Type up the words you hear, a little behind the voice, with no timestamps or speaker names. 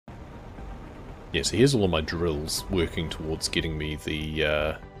Yeah, so here's all of my drills working towards getting me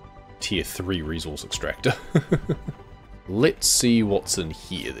the tier 3 resource extractor. Let's see what's in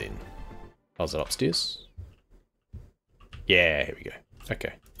here then. How's it upstairs? Yeah, here we go.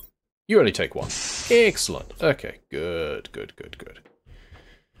 Okay. You only take one. Excellent. Okay, good.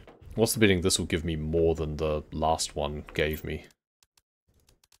 What's the betting this will give me more than the last one gave me?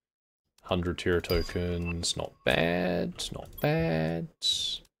 100 Terra tokens. Not bad. Not bad.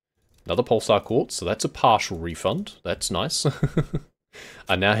 Another Pulsar Quartz, so that's a partial refund. That's nice.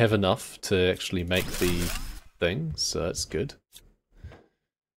 I now have enough to actually make the thing, so that's good.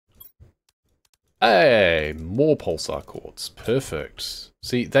 Hey, more Pulsar Quartz. Perfect.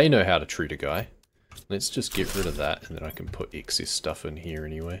 See, they know how to treat a guy. Let's just get rid of that, and then I can put excess stuff in here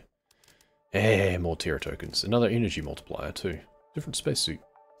anyway. Hey, more Terra tokens. Another energy multiplier too. Different spacesuit.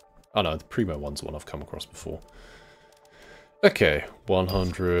 Oh no, the Primo one's one I've come across before. Okay,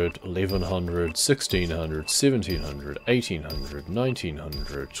 100, 1100, 1600, 1700, 1800,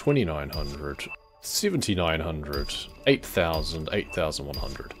 1900, 2900, 7900, 8000,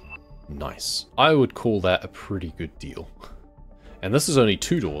 8100. Nice. I would call that a pretty good deal. And this is only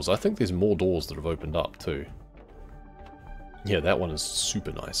 2 doors. I think there's more doors that have opened up too. Yeah, that one is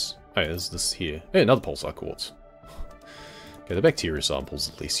super nice. Hey, there's this here. Hey, another Pulsar Quartz. Okay, the bacteria samples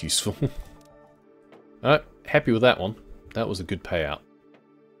are less useful. Alright, happy with that one. That was a good payout.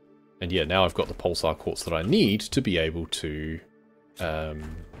 And yeah, now I've got the Pulsar Quartz that I need to be able to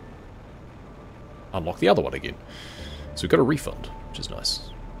unlock the other one again. So we've got a refund, which is nice.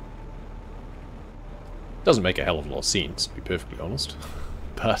 Doesn't make a hell of a lot of sense, to be perfectly honest.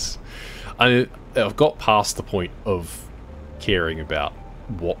 But I've got past the point of caring about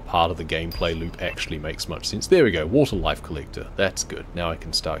what part of the gameplay loop actually makes much sense. There we go, water life collector. That's good. Now I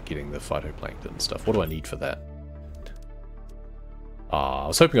can start getting the phytoplankton and stuff. What do I need for that? I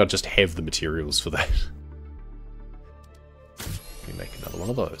was hoping I'd just have the materials for that. Let me make another one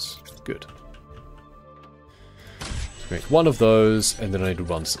of those. Good. Make one of those, and then I need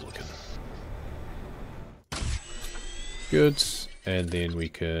 1 silicon. Good. And then we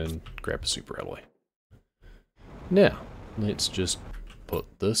can grab a super alloy. Now, let's just put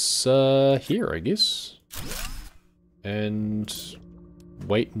this here, I guess. And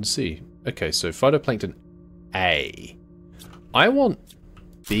wait and see. Okay, so phytoplankton A. I want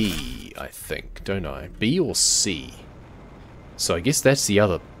B, I think, don't I? B or C? So I guess that's the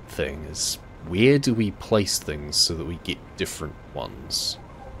other thing, is where do we place things so that we get different ones?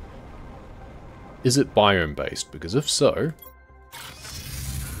 Is it biome-based? Because if so,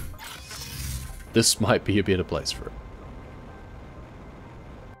 this might be a better place for it.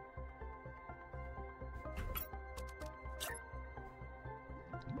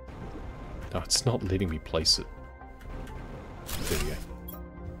 No, it's not letting me place it. There we go.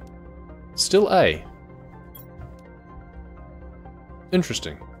 Still A.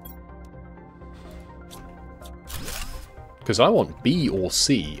 Interesting. Because I want B or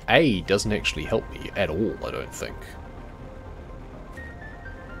C. A doesn't actually help me at all, I don't think.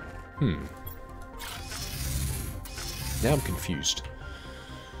 Now I'm confused.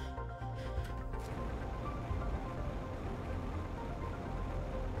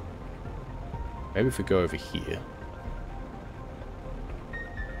 Maybe if we go over here.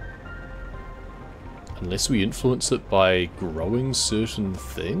 Unless we influence it by growing certain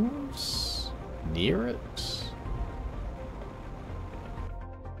things near it.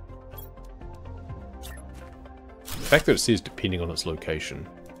 The fact that it says depending on its location.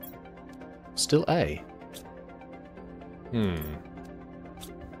 Still A.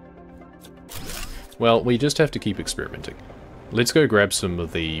 Well, we just have to keep experimenting. Let's go grab some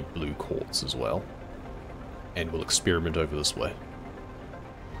of the blue quartz as well. And we'll experiment over this way.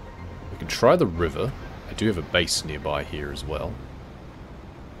 We can try the river. I do have a base nearby here as well.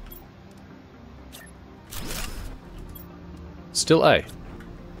 Still A.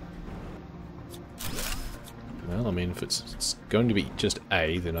 Well, I mean, if it's going to be just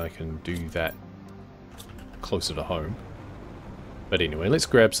A, then I can do that closer to home. But anyway, let's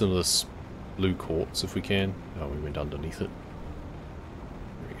grab some of this blue quartz if we can. Oh, we went underneath it.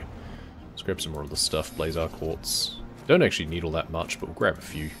 There we go. Let's grab some more of this stuff. Blazar quartz. Don't actually need all that much, but we'll grab a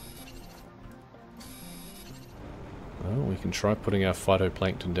few. Well, we can try putting our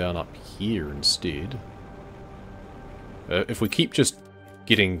phytoplankton down up here instead. If we keep just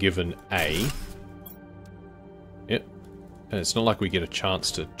getting given A... Yep. And it's not like we get a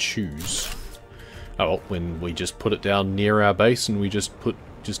chance to choose. Oh well, when we just put it down near our base and we just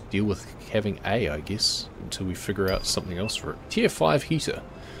deal with having A, I guess, until we figure out something else for it. Tier 5 heater.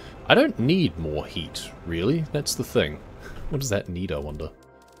 I don't need more heat, really. That's the thing. What does that need, I wonder?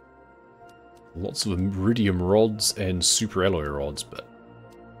 Lots of iridium rods and super alloy rods, but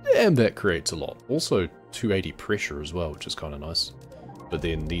damn, that creates a lot. Also 280 pressure as well, which is kind of nice. But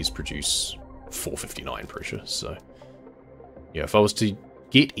then these produce 459 pressure, so yeah, if I was to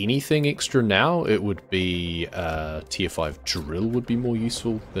get anything extra now, it would be a tier 5 drill would be more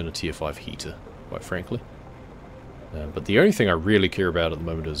useful than a tier 5 heater, quite frankly. But the only thing I really care about at the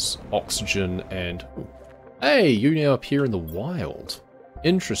moment is oxygen and... Ooh, hey, you now appear in the wild.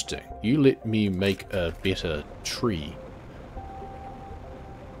 Interesting. You let me make a better tree.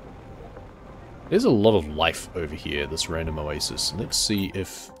 There's a lot of life over here, this random oasis. Let's see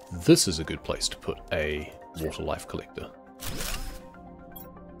if this is a good place to put a water life collector.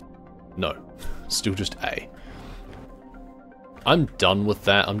 No, still just A. I'm done with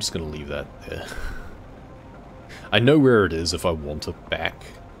that. I'm just going to leave that there. I know where it is if I want it back.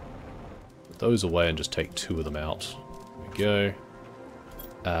 Put those away and just take 2 of them out. There we go.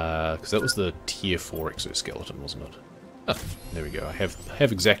 Because that was the tier 4 exoskeleton, wasn't it? Ah, there we go. I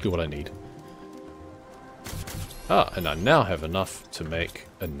have exactly what I need. Ah, and I now have enough to make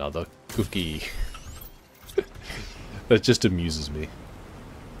another cookie. That just amuses me.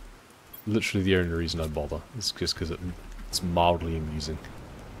 Literally the only reason I bother is just because it's mildly amusing.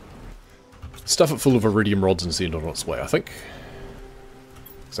 Stuff it full of iridium rods and send it on its way, I think.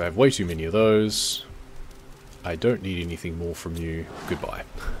 Because I have way too many of those. I don't need anything more from you. Goodbye.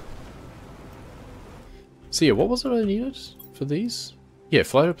 So yeah, what was it I needed for these? Yeah,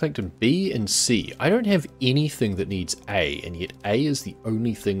 phytoplankton B and C. I don't have anything that needs A, and yet A is the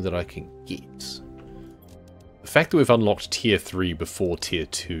only thing that I can get. The fact that we've unlocked tier 3 before tier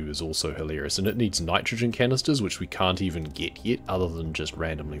 2 is also hilarious, and it needs nitrogen canisters, which we can't even get yet, other than just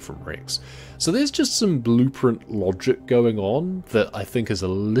randomly from Rex. So there's just some blueprint logic going on that I think is a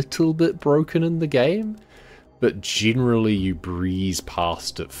little bit broken in the game, but generally you breeze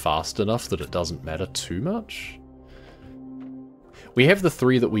past it fast enough that it doesn't matter too much. We have the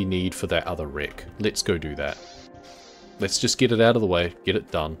 3 that we need for that other wreck. Let's go do that. Let's just get it out of the way, get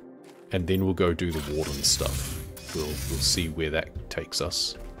it done. And then we'll go do the Warden stuff. We'll see where that takes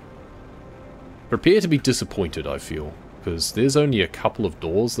us. Prepare to be disappointed, I feel. Because there's only a couple of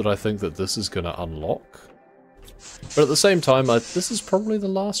doors that I think that this is going to unlock. But at the same time, this is probably the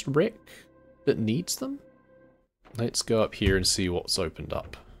last wreck that needs them. Let's go up here and see what's opened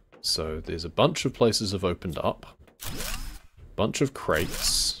up. So there's a bunch of places have opened up. Bunch of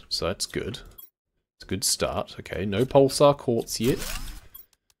crates. So that's good. It's a good start. Okay, no pulsar quartz yet.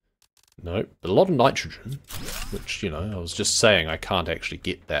 No, but a lot of nitrogen, which, you know, I was just saying I can't actually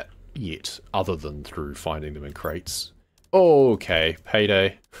get that yet, other than through finding them in crates. Okay,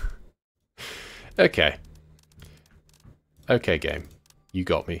 payday. Okay. Okay, game. You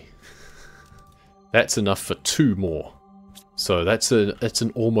got me. That's enough for 2 more. So that's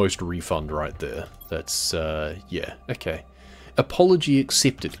an almost refund right there. That's, yeah, okay. Apology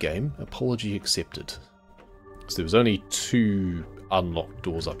accepted, game. Apology accepted. So there was only 2... unlocked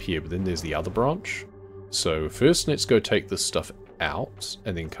doors up here, but then there's the other branch. So first let's go take this stuff out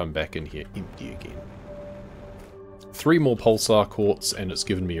and then come back in here empty again. 3 more pulsar quartz and it's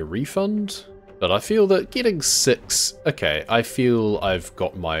given me a refund, but I feel that getting 6, okay, I feel I've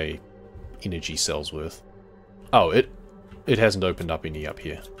got my energy cells worth. Oh, it hasn't opened up any up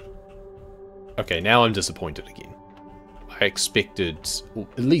here. Okay, now I'm disappointed again. I expected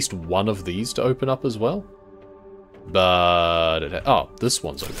at least one of these to open up as well. But oh, this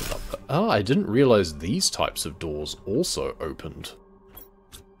one's opened up. Oh, I didn't realize these types of doors also opened.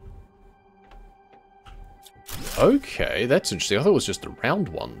 Okay, that's interesting. I thought it was just the round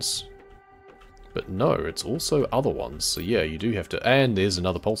ones. But no, it's also other ones. So yeah, you do have to... And there's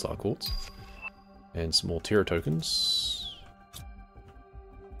another pulsar quartz. And some more Terra tokens.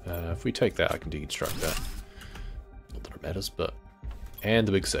 If we take that, I can deconstruct that. Not that it matters, but... And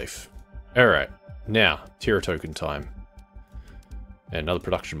the big safe. Alright. Now, Terra token time. And another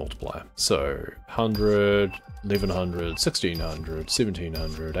production multiplier. So, 100, 1100, 1600,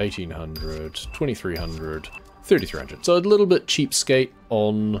 1700, 1800, 2300, 3300. So a little bit cheapskate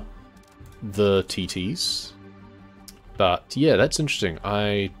on the TTs. But yeah, that's interesting.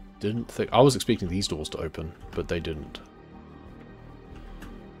 I didn't think... I was expecting these doors to open, but they didn't.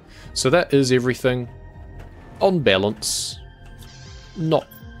 So that is everything. On balance, not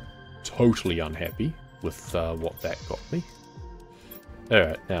totally unhappy with what that got me.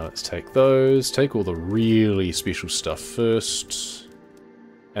 Alright, now let's take those. Take all the really special stuff first.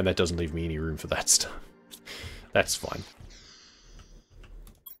 And that doesn't leave me any room for that stuff. That's fine.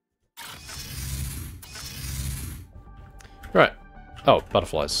 Right. Oh,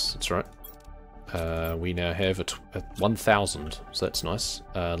 butterflies. That's right. We now have a 1,000, so that's nice.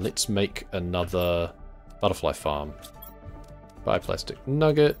 Let's make another butterfly farm. Buy plastic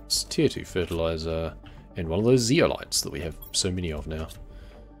nuggets, tier 2 fertilizer, and one of those zeolites that we have so many of now.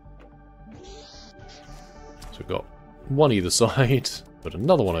 So we've got one either side, but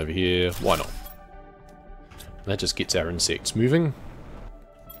another one over here, why not? And that just gets our insects moving.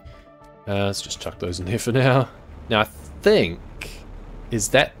 Let's just chuck those in there for now. Now I think, is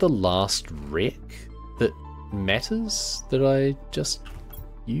that the last wreck that matters that I just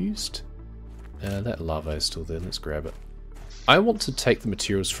used? That lava is still there, let's grab it. I want to take the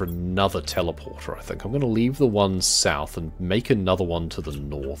materials for another teleporter, I think. I'm going to leave the one south and make another one to the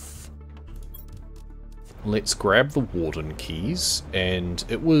north. Let's grab the Warden keys, and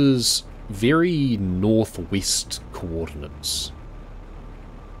it was very northwest coordinates,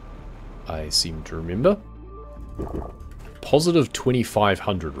 I seem to remember. Positive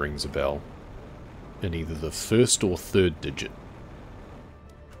 2500 rings a bell in either the first or third digit.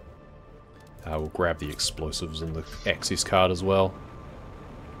 We'll grab the explosives and the access card as well.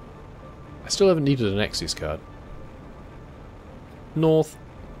 I still haven't needed an access card. North.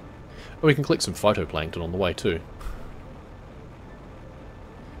 Oh, we can collect some phytoplankton on the way too.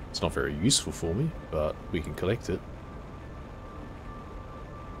 It's not very useful for me, but we can collect it.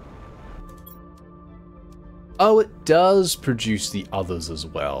 Oh, it does produce the others as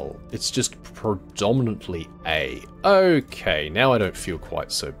well. It's just predominantly A. Okay, now I don't feel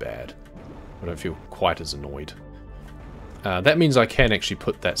quite so bad. I don't feel quite as annoyed. That means I can actually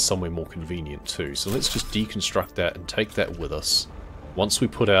put that somewhere more convenient too. So let's just deconstruct that and take that with us. Once we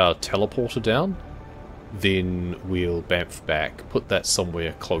put our teleporter down, then we'll bamf back, put that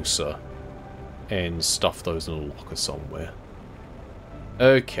somewhere closer, and stuff those in a locker somewhere.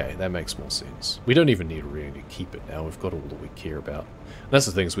 Okay, that makes more sense. We don't even need really to keep it now. We've got all that we care about. And that's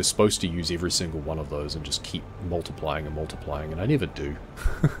the thing, is we're supposed to use every single one of those and just keep multiplying, and I never do.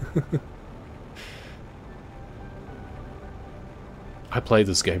 I play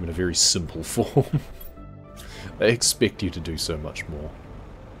this game in a very simple form. They expect you to do so much more.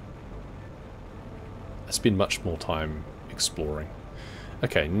 I spend much more time exploring.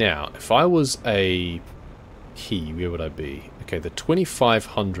 Okay, now, if I was a key, where would I be? Okay, the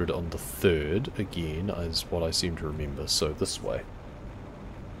 2500 on the third, again, is what I seem to remember, so this way.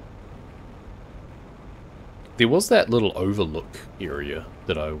 There was that little overlook area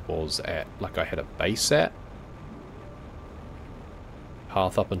that I was at, like I had a base at.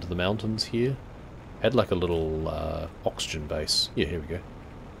 Path up into the mountains here. Had like a little oxygen base. Yeah, here we go.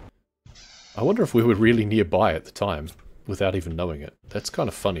 I wonder if we were really nearby at the time, without even knowing it. That's kind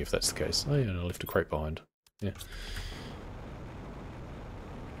of funny if that's the case. Oh yeah, I left a crate behind. Yeah.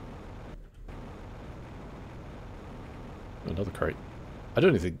 Another crate. I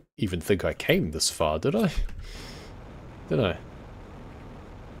don't even think I came this far, did I? Did I?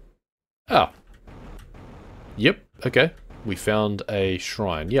 Ah. Yep, okay. We found a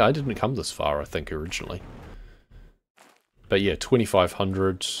shrine. Yeah, I didn't come this far, I think, originally. But yeah,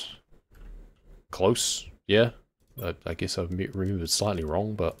 2500. Close. Yeah. I guess I remembered slightly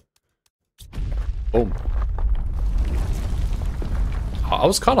wrong, but... Boom. I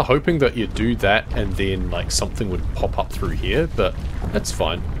was kind of hoping that you'd do that and then, like, something would pop up through here, but that's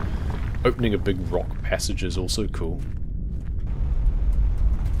fine. Opening a big rock passage is also cool.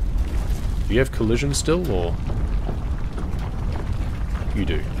 Do you have collision still, or...? You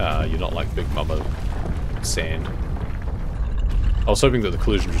do. You're not like Big Mama Sand. I was hoping that the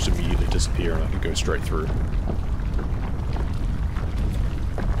collision would just immediately disappear and I could go straight through.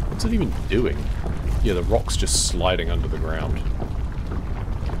 What's it even doing? Yeah, the rock's just sliding under the ground.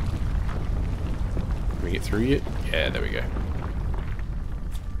 Can we get through yet? Yeah, there we go.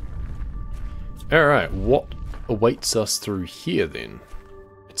 Alright, what awaits us through here then?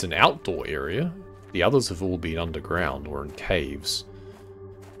 It's an outdoor area. The others have all been underground or in caves.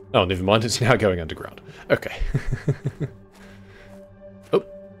 Oh, never mind, it's now going underground. Okay. Oh,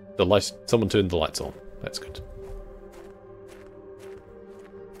 the lights, someone turned the lights on. That's good.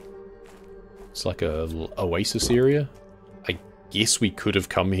 It's like a little Oasis area. I guess we could have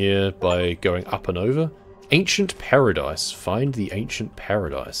come here by going up and over. Ancient Paradise. Find the Ancient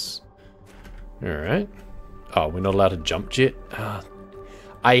Paradise. Alright. Oh, we're not allowed to jump jet?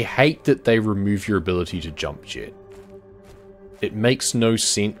 I hate that they remove your ability to jump jet. It makes no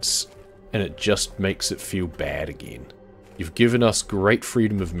sense, and it just makes it feel bad again. You've given us great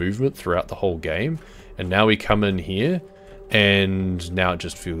freedom of movement throughout the whole game, and now we come in here, and now it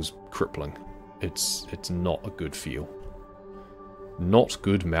just feels crippling. It's not a good feel. Not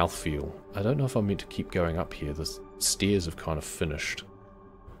good mouthfeel. I don't know if I'm meant to keep going up here. The stairs have kind of finished.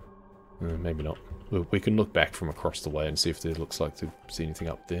 Maybe not. We can look back from across the way and see if there looks like there's anything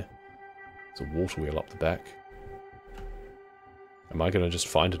up there. There's a water wheel up the back. Am I going to just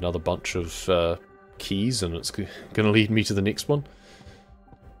find another bunch of keys and it's going to lead me to the next one?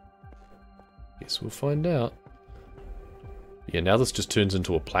 Guess we'll find out. Yeah, now this just turns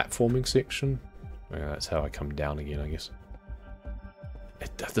into a platforming section. Yeah, that's how I come down again, I guess.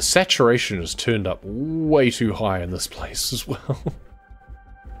 The saturation has turned up way too high in this place as well.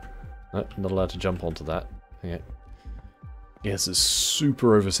 Nope, not allowed to jump onto that. Yeah. Yes, it's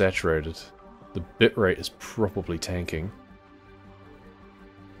super oversaturated. The bitrate is probably tanking.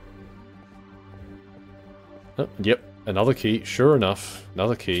 Oh, yep, another key. Sure enough,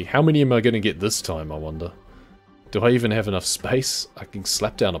 another key. How many am I going to get this time, I wonder? Do I even have enough space? I can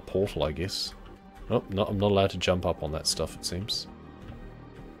slap down a portal, I guess. Oh, no, I'm not allowed to jump up on that stuff, it seems.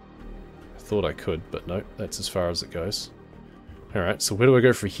 I thought I could, but no, that's as far as it goes. Alright, so where do I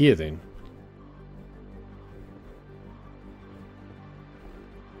go from here, then?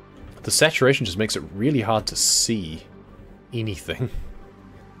 The saturation just makes it really hard to see anything.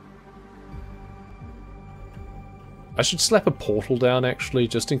 I should slap a portal down, actually,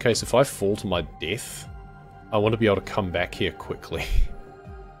 just in case if I fall to my death, I want to be able to come back here quickly.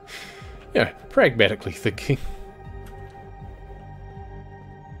 Yeah, pragmatically thinking.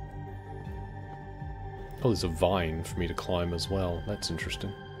 Oh, there's a vine for me to climb as well. That's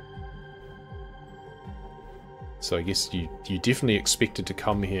interesting. So I guess you definitely expected to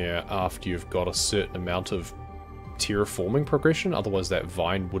come here after you've got a certain amount of terraforming progression, otherwise that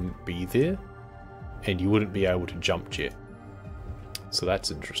vine wouldn't be there, and you wouldn't be able to jump yet. So that's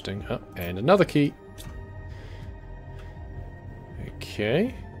interesting. Oh, and another key.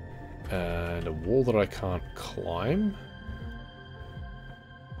 Okay. And a wall that I can't climb.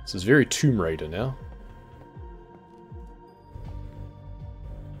 This is very Tomb Raider now.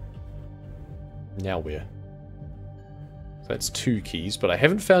 Now where? That's 2 keys, but I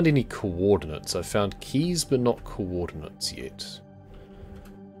haven't found any coordinates. I've found keys, but not coordinates yet.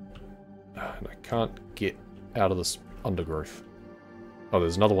 And I can't get out of this undergrowth. Oh,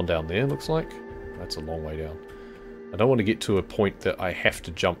 there's another one down there, looks like. That's a long way down. I don't want to get to a point that I have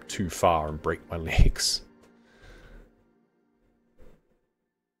to jump too far and break my legs.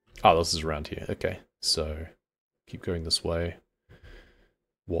 Oh, this is around here. Okay, so keep going this way.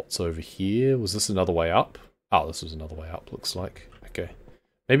 What's over here? Was this another way up? Oh, this was another way up, looks like. Okay.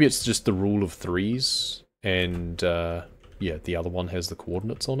 Maybe it's just the rule of 3s, and, yeah, the other one has the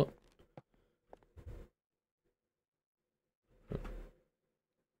coordinates on it.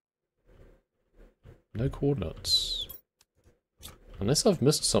 No coordinates. Unless I've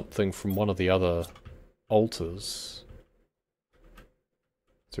missed something from one of the other altars.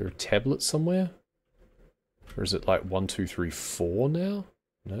 Is there a tablet somewhere? Or is it like 1, 2, 3, 4 now?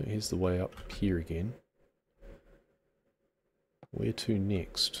 No, here's the way up here again. Where to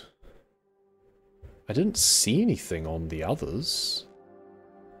next? I didn't see anything on the others.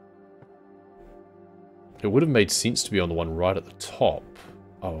 It would have made sense to be on the one right at the top,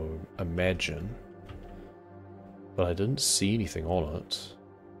 I would imagine. But I didn't see anything on it.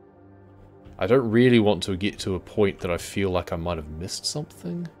 I don't really want to get to a point that I feel like I might have missed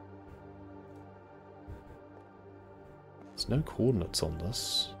something. There's no coordinates on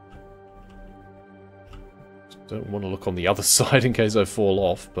this. Don't want to look on the other side in case I fall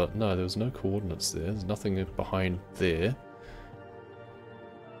off, but no, there's no coordinates there. There's nothing behind there.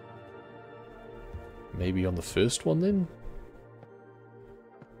 Maybe on the first one then?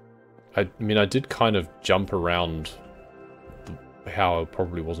 I mean, I did kind of jump around how I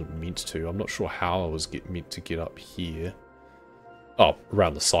probably wasn't meant to. I'm not sure how I was meant to get up here. Oh,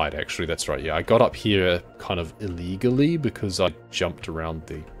 around the side, actually. That's right, yeah. I got up here kind of illegally because I jumped around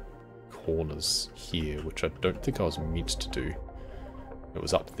the corners here, which I don't think I was meant to do. It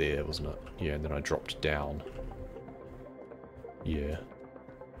was up there, wasn't it? Yeah, and then I dropped down. Yeah.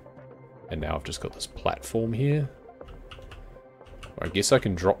 And now I've just got this platform here. I guess I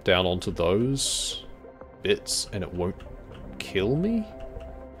can drop down onto those bits and it won't kill me?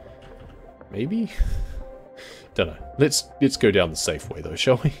 Maybe? Don't know. Let's go down the safe way though,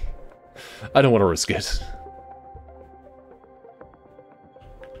 shall we? I don't want to risk it.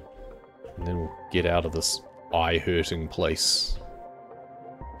 And then we'll get out of this eye-hurting place.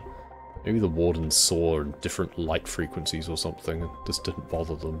 Maybe the Warden saw different light frequencies or something and just didn't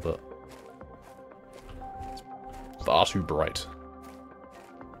bother them, but it's far too bright.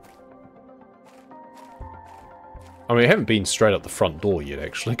 I mean, I haven't been straight up the front door yet,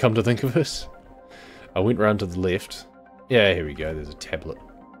 actually, come to think of it. I went round to the left. Yeah, here we go, there's a tablet.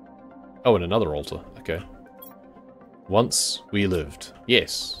 Oh, and another altar, okay. Once we lived.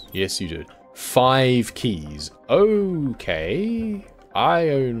 Yes. Yes, you did. 5 keys. Okay. I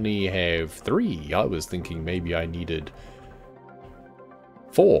only have 3. I was thinking maybe I needed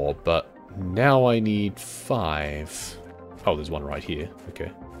 4, but now I need 5. Oh, there's one right here.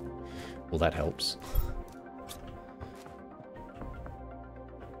 Okay. Well, that helps.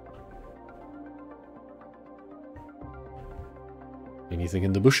 Anything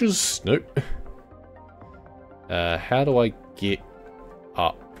in the bushes? Nope. How do I get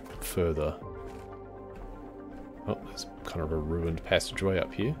up further? Oh, there's kind of a ruined passageway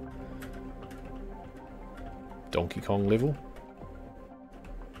up here. Donkey Kong level.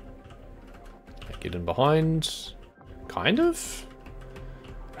 I get in behind. Kind of.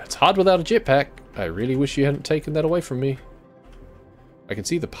 It's hard without a jetpack. I really wish you hadn't taken that away from me. I can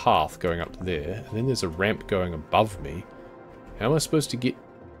see the path going up there, and then there's a ramp going above me. How am I supposed to get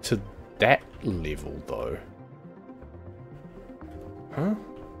to that level, though? Huh?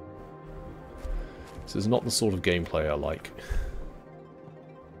 This is not the sort of gameplay I like.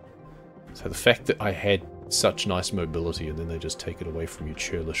 So the fact that I had such nice mobility and then they just take it away from you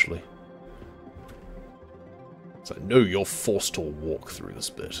churlishly. So no, you're forced to walk through this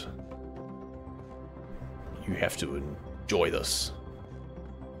bit. You have to enjoy this.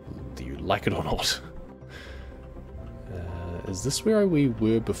 Do you like it or not? Is this where we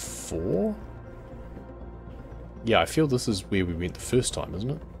were before? Yeah, I feel this is where we went the first time, isn't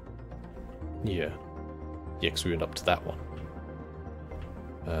it? Yeah. Yeah, because we went up to that one.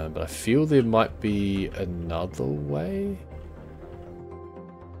 But I feel there might be another way.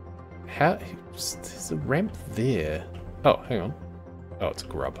 How? There's a ramp there. Oh, hang on. Oh, it's a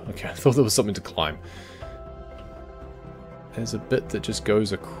grub. Okay, I thought there was something to climb. There's a bit that just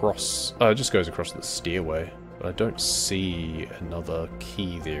goes across... Oh, it just goes across the stairway. But I don't see another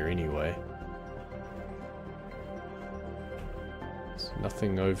key there anyway. There's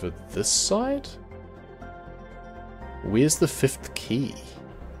nothing over this side? Where's the 5th key?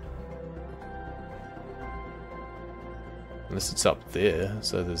 Unless it's up there,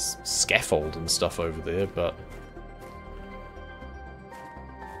 so there's scaffold and stuff over there, but...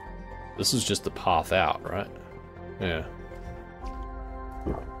 This is just the path out, right? Yeah.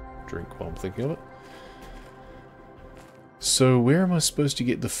 Drink while I'm thinking of it. So where am I supposed to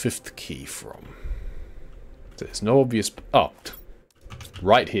get the 5th key from? There's no obvious... Oh,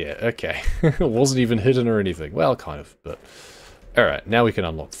 right here. Okay. It wasn't even hidden or anything. Well, kind of, but... Alright, now we can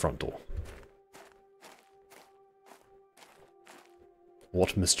unlock the front door.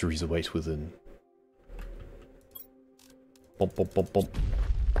 What mysteries await within? Bump, bump, bump, bump.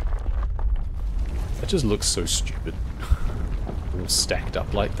 That just looks so stupid. All stacked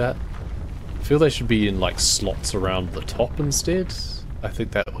up like that. I feel they should be in like slots around the top instead. I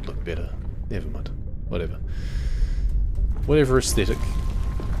think that would look better. Never mind. Whatever. Whatever aesthetic.